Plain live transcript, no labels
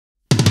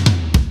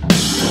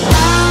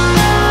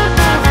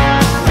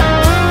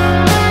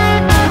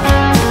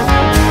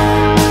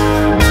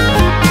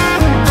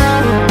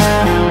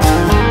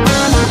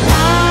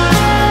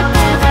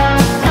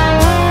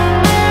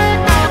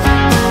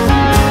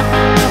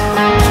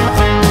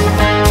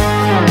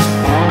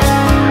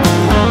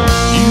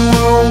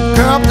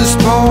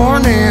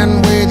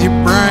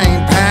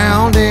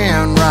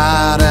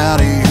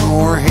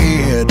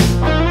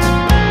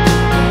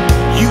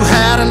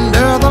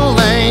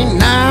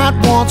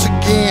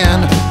once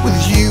again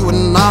with you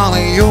and all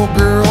of your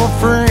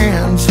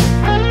girlfriends.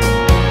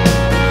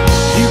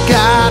 You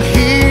got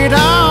hit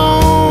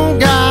on,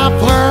 got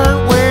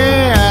flirt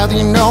with,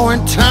 you know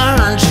it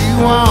turns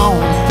you on.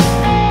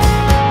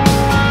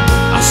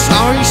 I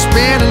saw you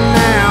spinning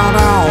out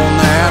on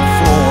that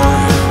floor.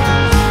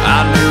 I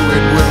knew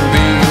it wouldn't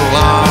be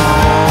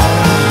long,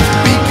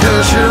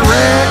 because you're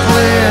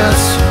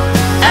reckless,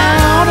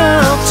 out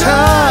of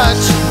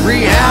touch.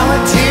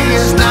 Reality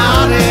is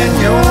not in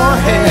your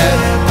head.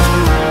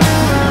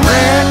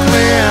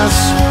 Reckless,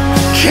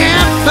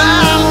 can't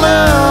find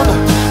love,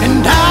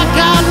 and I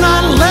got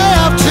none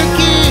left to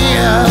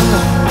give.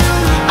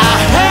 I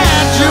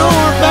had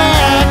your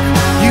back,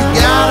 you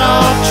got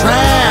off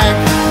track.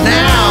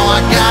 Now I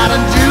gotta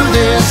do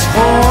this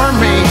for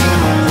me,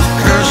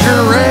 'cause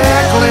you're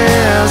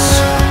reckless,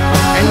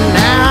 and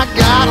now I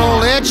gotta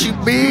let you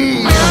be.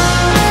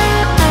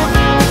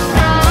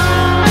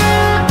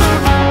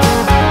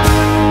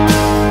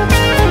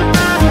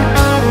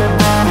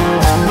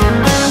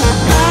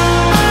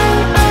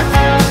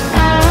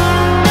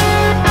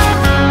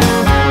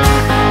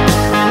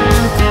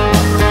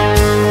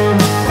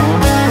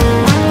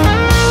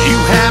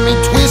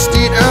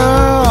 Twisted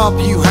up,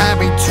 you had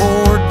me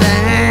tore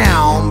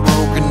down,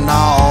 broken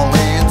all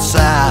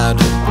inside.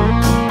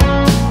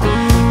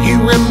 You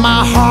ripped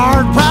my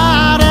heart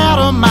right out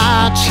of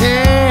my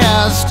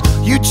chest,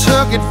 you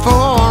took it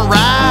for a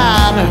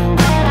ride.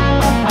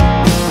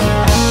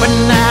 But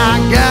now I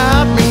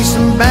got me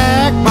some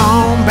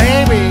backbone,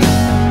 baby,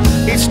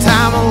 it's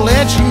time to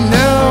let you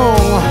know.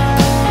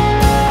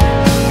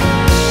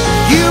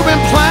 You've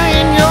been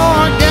playing your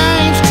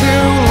games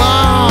too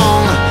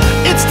long,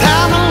 it's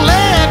time to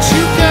let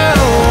you go.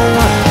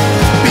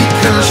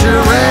 Because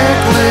you're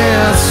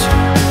reckless,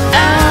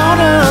 out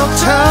of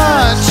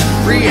touch.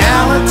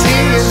 Reality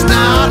is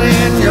not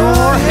in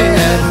your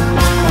head.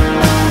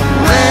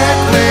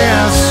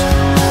 Reckless,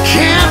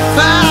 can't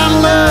find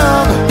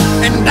love,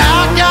 and I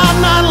got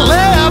none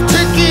left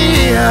to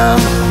give.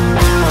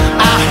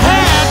 I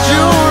had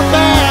your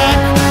back,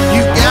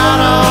 you got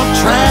off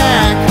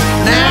track.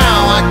 Now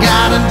I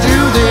gotta do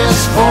this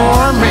for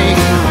me,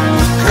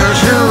 'cause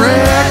you're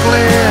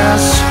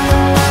reckless,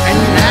 and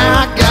now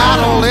I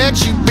gotta let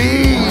you be.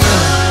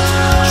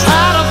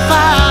 Try to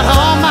fight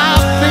all my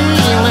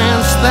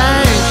feelings,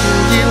 thinking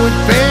you would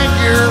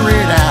figure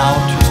it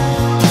out.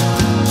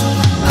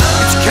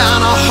 It's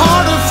kinda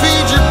hard to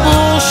feed your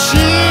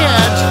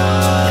bullshit,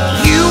 but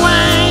you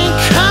ain't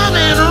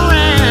coming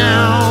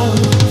around,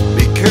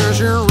 because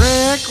you're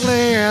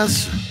reckless,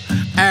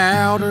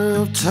 out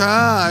of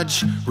touch.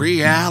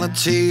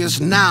 Reality is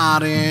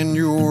not in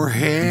your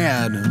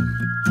head.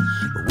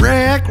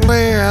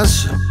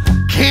 Reckless,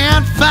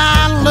 can't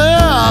find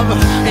love,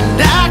 and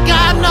I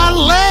got none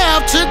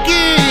left to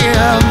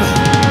give.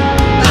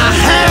 I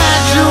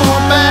had your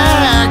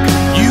back,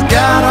 you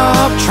got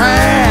off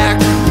track.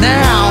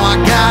 Now I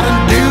gotta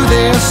do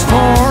this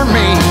for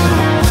me,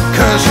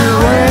 'cause you're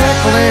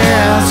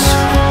reckless,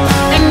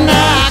 and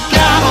I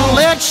gotta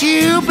let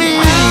you be.